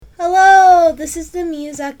Hello, this is the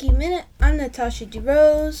Miyazaki Minute. I'm Natasha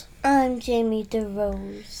DeRose. I'm Jamie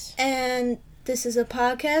DeRose. And this is a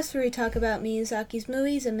podcast where we talk about Miyazaki's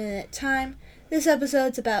movies a minute at a time. This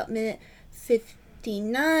episode's about minute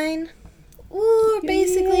 59. Ooh, we're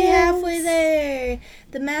basically halfway there.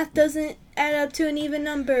 The math doesn't add up to an even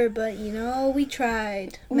number, but we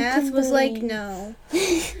tried. Math was like, no.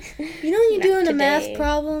 When you're doing a math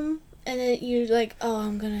problem and you're like, oh,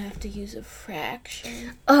 I'm going to have to use a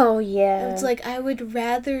fraction. Oh, yeah. It's like, I would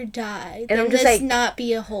rather die than this not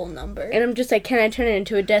be a whole number. And I'm just like, can I turn it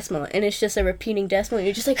into a decimal? And it's just a repeating decimal. And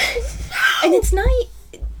you're just like, no! And it's not...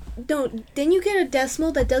 then you get a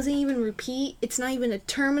decimal that doesn't even repeat. It's not even a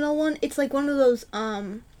terminal one. It's like one of those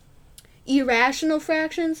irrational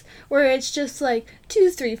fractions where it's just like 2,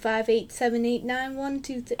 3, 5, 8, 7, 8, 9, 1,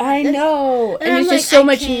 2, 3. I know. And there's just so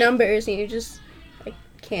much numbers and you just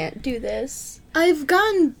can't do this. I've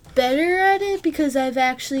gotten better at it because I've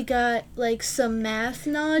actually got some math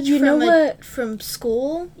knowledge from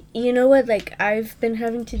school. You know what I've been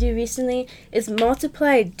having to do recently is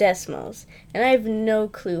multiply decimals, and I have no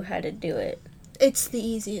clue how to do it. It's the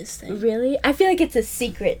easiest thing. Really? I feel like it's a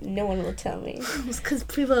secret. No one will tell me. It's because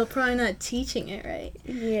people are probably not teaching it right.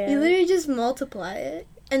 Yeah. You literally just multiply it,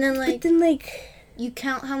 and then But then you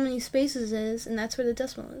count how many spaces it is, and that's where the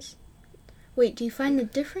decimal is. Wait, do you find the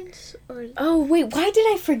difference? Or oh, wait, why did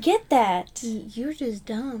I forget that? You're just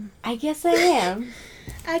dumb. I guess I am.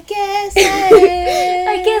 I guess I am.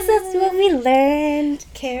 I guess that's what we learned.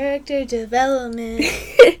 Character development.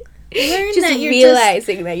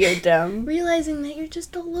 Realizing that you're dumb. Realizing that you're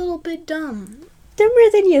just a little bit dumb. Dumber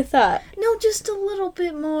than you thought. No, just a little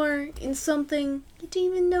bit more in something you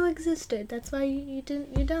didn't even know existed. That's why you're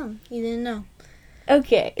dumb. You didn't know.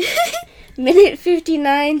 Okay. Minute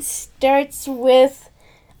 59 starts with,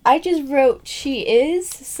 I just wrote she is,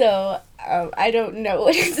 so I don't know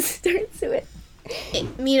what it starts with.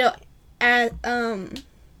 Mito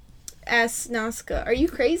asks Nausicaa, are you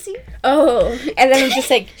crazy? Oh, and then I'm just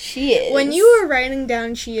like, she is. When you were writing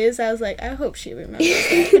down she is, I was like, I hope she remembers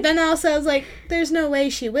that. But then also I was like, there's no way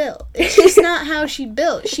she will. It's just not how she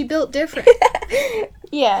built. She built different.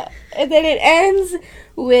 Yeah, and then it ends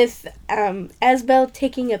with Asbel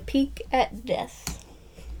taking a peek at death.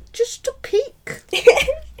 Just a peek.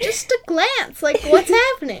 Just a glance. What's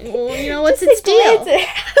happening? Well, what's its deal?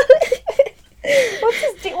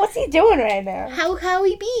 What's he doing right now? How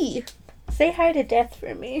he be? Say hi to death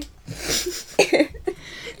for me. He's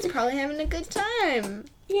probably having a good time.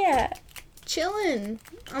 Yeah. Chilling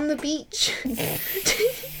on the beach.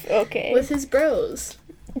 Okay. With his bros.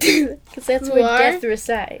 Because that's where death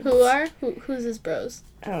resides. Who's his bros?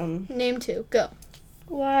 Name 2. Go.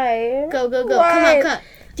 Why? Go. Why? Come on.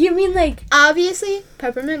 Do you mean obviously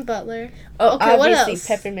Peppermint Butler? Oh, okay, obviously what else?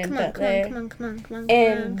 Peppermint Butler. Come on.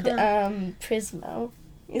 And Prismo.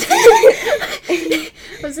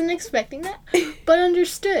 Wasn't expecting that, but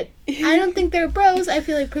understood. I don't think they're bros. I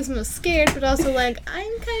feel like Prismo's scared, but also I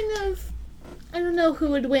don't know who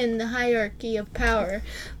would win the hierarchy of power.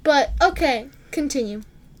 But okay, continue.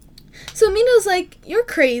 So Mito's like, you're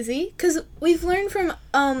crazy, because we've learned from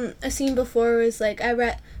a scene before where it's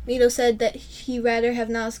Mito said that he'd rather have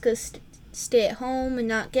Nausicaa stay at home and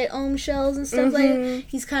not get shells and stuff like that.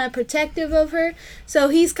 He's kind of protective of her, so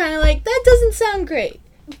he's kind of like, that doesn't sound great.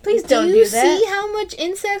 Please don't do that. Do you see how much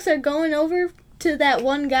insects are going over to that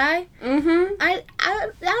one guy? Mm-hmm. I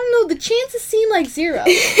don't know, the chances seem like 0.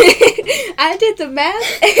 I did the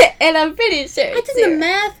math, and I'm pretty sure I did the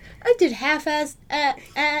math. I did half-assed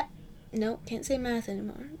no, can't say math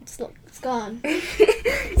anymore. It's gone.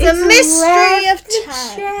 It's a mystery of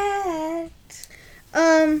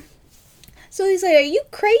time. So he's like, are you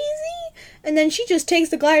crazy? And then she just takes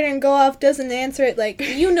the glider and go off, doesn't answer it,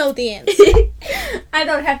 you know the answer. I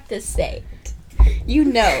don't have to say it. You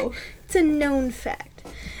know. It's a known fact.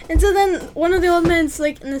 And so then one of the old men's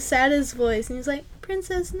in the saddest voice, and he's like,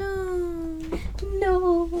 Princess, no.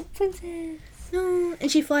 No, Princess. No. And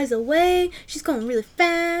she flies away. She's going really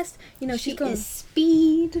fast. She's going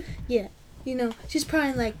speed. Yeah. She's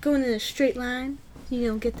probably going in a straight line.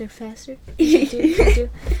 Get there faster. You do.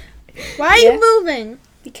 Why are you moving?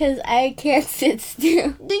 Because I can't sit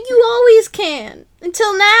still. You always can.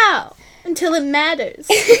 Until now. Until it matters.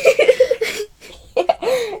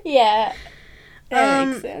 Yeah. That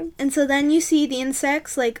makes sense. And so then you see the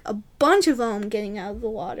insects, a bunch of them getting out of the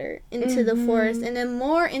water into the forest, and then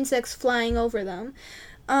more insects flying over them.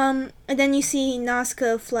 And then you see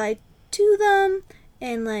Nausicaa fly to them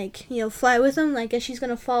and, fly with them, as she's going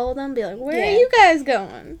to follow them, be like, where are you guys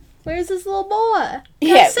going? Where's this little boy?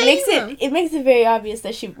 Yeah, it makes it very obvious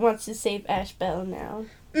that she wants to save Asbel now.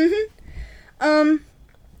 Mm-hmm.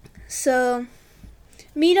 So,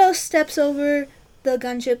 Mito steps over the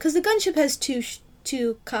gunship, because the gunship has two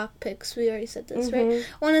cockpits. We already said this, right?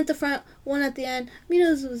 One at the front, one at the end.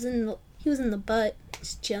 Mito's was in the butt,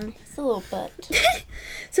 just chilling. It's a little butt.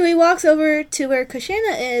 So he walks over to where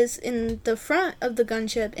Kushina is in the front of the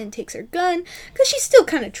gunship and takes her gun, because she's still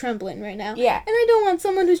kind of trembling right now. Yeah. And I don't want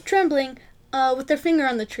someone who's trembling with their finger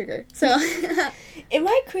on the trigger. So, am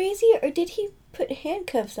I crazy, or did he put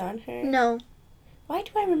handcuffs on her? No. Why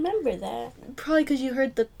do I remember that? Probably because you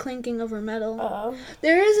heard the clinking of her metal. Oh.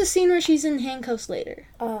 There is a scene where she's in handcuffs later.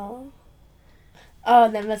 Oh. Oh,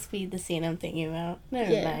 that must be the scene I'm thinking about.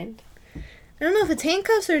 Never mind. I don't know if it's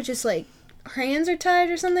handcuffs or just, like, her hands are tied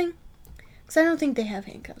or something. Because I don't think they have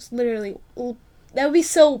handcuffs. Literally. That would be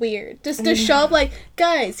so weird. Just to show up like,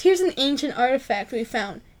 guys, here's an ancient artifact we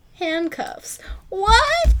found. Handcuffs.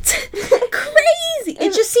 What? Crazy.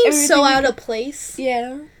 It just seems so out of place.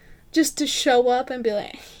 Yeah. Just to show up and be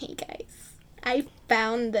like, hey, guys, I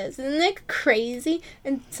found this. Isn't it crazy?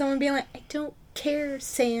 And someone being like, I don't care,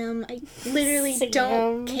 Sam. I literally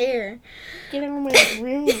don't care. Get out of my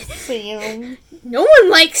room, Sam. No one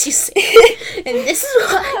likes you, Sam. And this is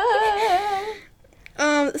why.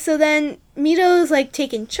 So then Mito's like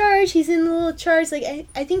taking charge. He's in the little charge. Like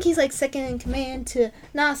I think he's like second in command to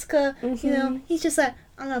Nausicaa. You know, he's just like,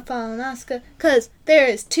 I'm gonna follow Nausicaa because there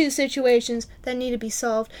is 2 situations that need to be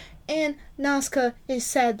solved. And Nausicaa is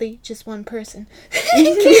sadly just one person.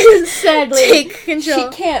 Sadly, take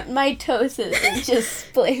control. She can't mitosis and just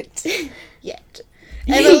split. Yet.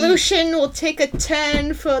 Evolution will take a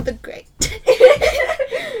turn for the great.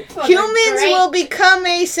 Humans will become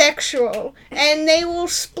asexual, and they will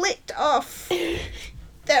split off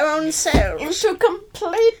their own cells. Into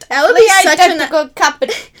complete, that would be such an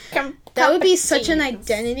that would be such an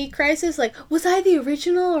identity crisis. Like, was I the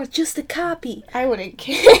original or just a copy? I wouldn't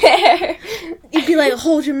care. You'd be like a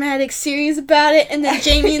whole dramatic series about it, and then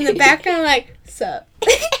Jamie in the background like, sup?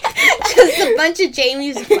 Just a bunch of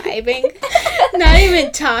Jamies vibing, not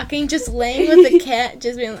even talking, just laying with the cat,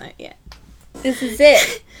 just being like, yeah. This is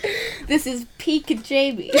it. This is peak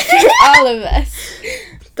Jamie for all of us.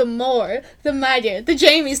 The more, the mightier, the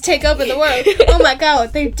Jamies take over the world. Oh my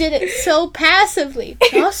god, they did it so passively,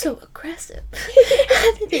 but also aggressive.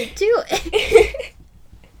 How did they do it?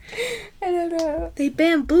 I don't know. They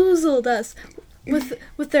bamboozled us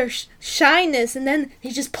with their shyness, and then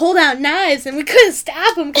they just pulled out knives, and we couldn't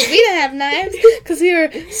stop them because we didn't have knives, because we were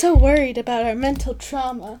so worried about our mental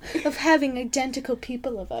trauma of having identical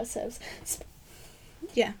people of ourselves.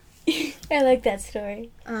 Yeah. I like that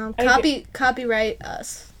story. Copyright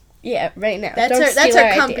us. Yeah, right now. That's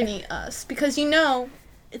our company, idea. Us, because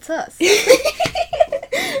it's us.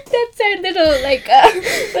 That's our little, like,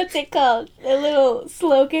 what's it called? A little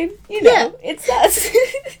slogan? It's us.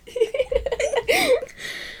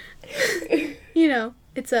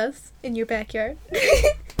 It's us in your backyard.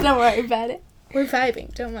 Don't worry about it. We're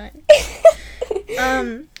vibing, don't mind.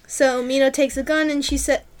 So Mito takes a gun and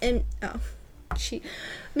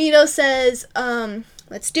Mito says,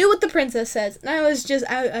 let's do what the princess says. And I was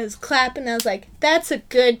clapping, and I was like, that's a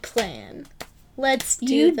good plan. Let's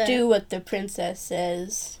do that. You do what the princess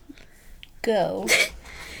says. Go.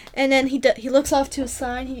 And then he looks off to a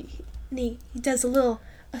side. He does a little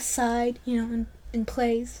aside, and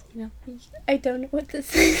plays. I don't know what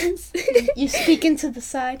this is. You speak into the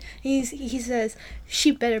side. He says,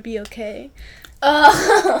 she better be okay.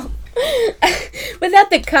 Oh. Without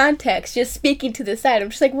the context, just speaking to the side. I'm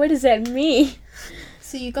just like, what does that mean?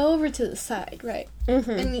 So you go over to the side, right?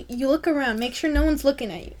 Mm-hmm. And you look around, make sure no one's looking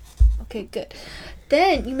at you. Okay, good.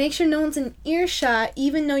 Then you make sure no one's in earshot,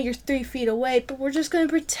 even though you're 3 feet away. But we're just going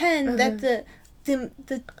to pretend that the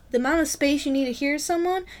amount of space you need to hear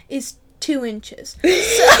someone is 2 inches. So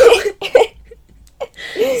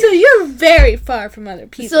you're very far from other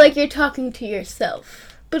people. So like you're talking to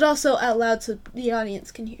yourself, but also out loud so the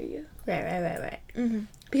audience can hear you. Right. Mm-hmm.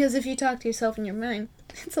 Because if you talk to yourself in your mind,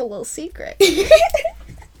 it's a little secret. We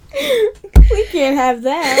can't have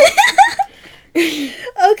that.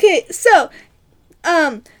 Okay, so,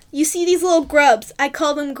 you see these little grubs. I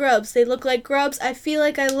call them grubs. They look like grubs. I feel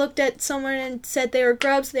like I looked at someone and said they were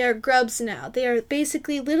grubs. They are grubs now. They are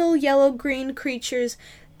basically little yellow-green creatures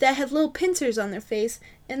that have little pincers on their face,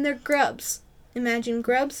 and they're grubs. Imagine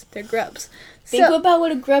grubs. They're grubs. Think about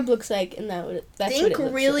what a grub looks like, and that's what it looks like. Think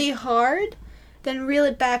really hard, then reel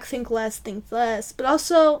it back, think less, but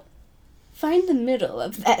also find the middle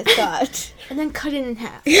of that thought. And then cut it in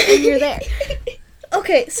half, and you're there.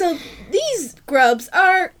 Okay, so these grubs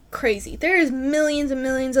are crazy. There's millions and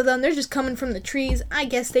millions of them. They're just coming from the trees. I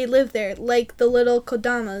guess they live there, like the little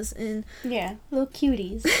kodamas in... Yeah, little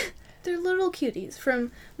cuties. They're little cuties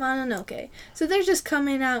from Mononoke. So they're just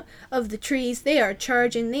coming out of the trees. They are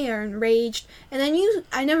charging. They are enraged. And then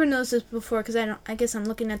I never noticed this before because I guess I'm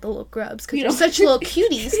looking at the little grubs because they're such little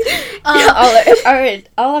cuties.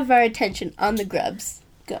 All of our attention on the grubs.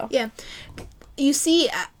 Go. Yeah. You see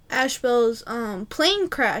Asbel's plane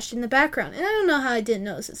crashed in the background. And I don't know how I didn't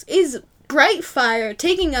notice this. Is bright fire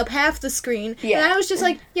taking up half the screen. Yeah. And I was just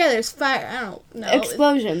like, yeah, there's fire. I don't know.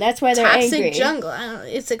 Explosion. That's why they're angry. Toxic jungle. I don't know.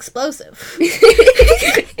 It's explosive.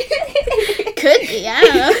 Could be. I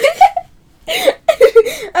don't know.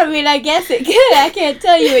 I mean, I guess it could. I can't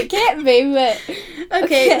tell you it can't be, but...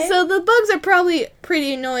 Okay, so the bugs are probably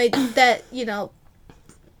pretty annoyed that,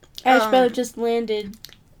 Asbel just landed.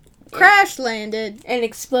 Crash landed. And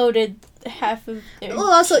exploded half of their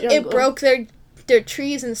also, jungle. it broke their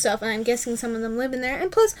trees and stuff, and I'm guessing some of them live in there.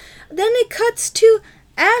 And plus, then it cuts to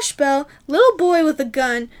Asbel, little boy with a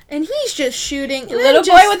gun, and he's just shooting. Little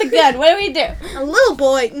boy with a gun. What do we do? A little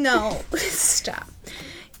boy. No, stop.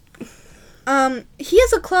 He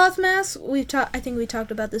has a cloth mask. I think we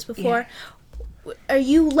talked about this before. Yeah. Are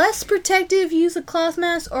you less protective if you use a cloth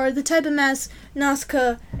mask, or the type of mask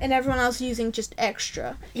Nausicaa and everyone else using just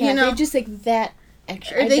extra? Yeah, they're just like that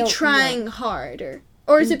extra. Are they trying hard,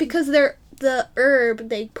 or is it because the herb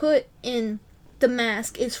they put in the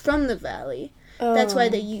mask is from the valley? Oh. That's why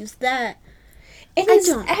they use that. And is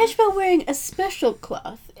Asbel wearing a special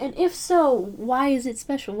cloth? And if so, why is it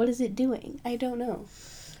special? What is it doing? I don't know.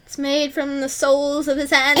 It's made from the souls of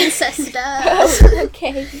his ancestors.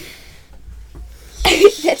 Okay.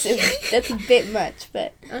 That's a bit much,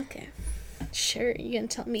 but... Okay. Sure, you're gonna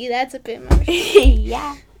tell me that's a bit much.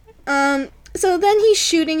 Yeah. So then he's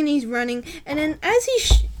shooting and he's running, and then as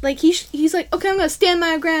he's like, okay, I'm gonna stand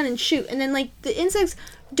my ground and shoot, and then like the insects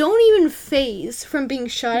don't even phase from being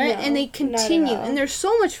shot at, and they continue, and they're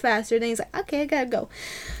so much faster. Then he's like, okay, I gotta go.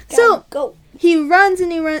 Go. He runs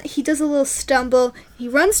and he does a little stumble. He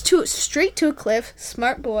runs straight to a cliff.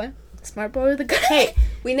 Smart boy with a gun. Hey,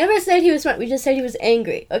 we never said he was smart. We just said he was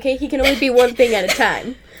angry. Okay, he can only be one thing at a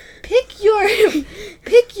time. Pick your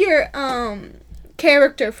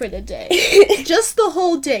character for the day. Just the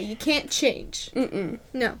whole day. You can't change.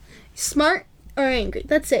 No. Smart or angry.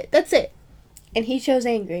 That's it. And he chose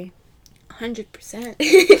angry. 100%.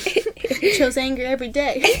 He chose angry every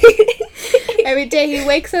day. Every day he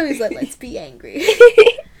wakes up, he's like, let's be angry.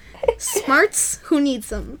 Smarts? Who needs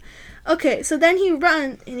them? Okay, so then he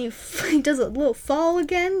runs, and he does a little fall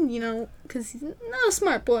again, because he's not a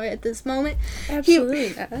smart boy at this moment.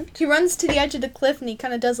 Absolutely. He runs to the edge of the cliff, and he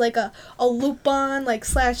kind of does like a loop-on, like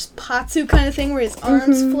slash patsu kind of thing, where his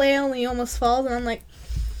arms flail, and he almost falls, and I'm like...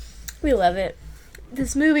 We love it.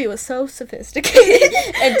 This movie was so sophisticated.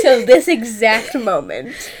 Until this exact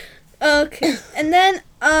moment. Okay. And then,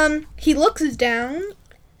 he looks down,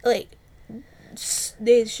 like,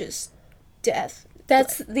 there's just death.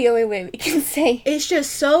 That's the only way we can say. It's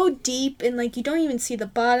just so deep, and, like, you don't even see the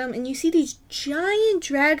bottom, and you see these giant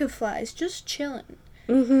dragonflies just chilling.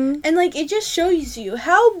 And, like, it just shows you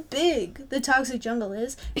how big the toxic jungle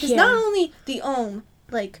is. Because not only the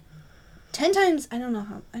like... 10 times, I don't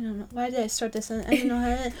know. Why did I start this? I don't know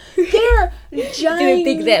how to... They're giant. Didn't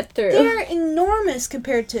think that through. They're enormous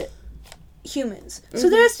compared to humans. So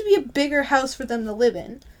there has to be a bigger house for them to live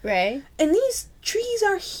in. Right. And these trees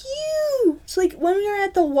are huge. So, like, when we were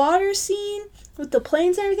at the water scene with the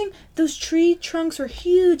planes and everything, those tree trunks were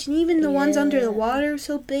huge. And even the ones under the water are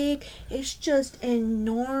so big. It's just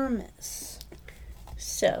enormous.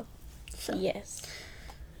 So yes.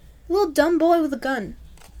 Little dumb boy with a gun.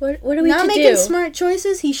 What are we to do? Not making smart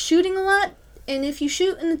choices. He's shooting a lot. And if you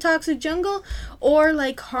shoot in the toxic jungle, or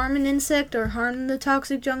like harm an insect or harm the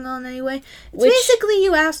toxic jungle in any way, basically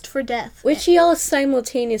you asked for death. Which he all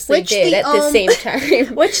simultaneously did at the same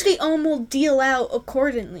time. Which the will deal out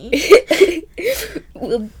accordingly.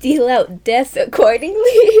 Will deal out death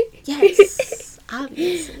accordingly? Yes,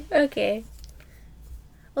 obviously. Okay.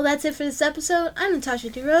 Well, that's it for this episode. I'm Natasha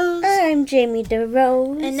DeRose. I'm Jamie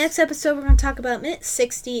DeRose. And next episode, we're going to talk about minute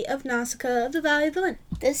 60 of Nausicaa of the Valley of the Wind.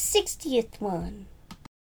 The 60th one.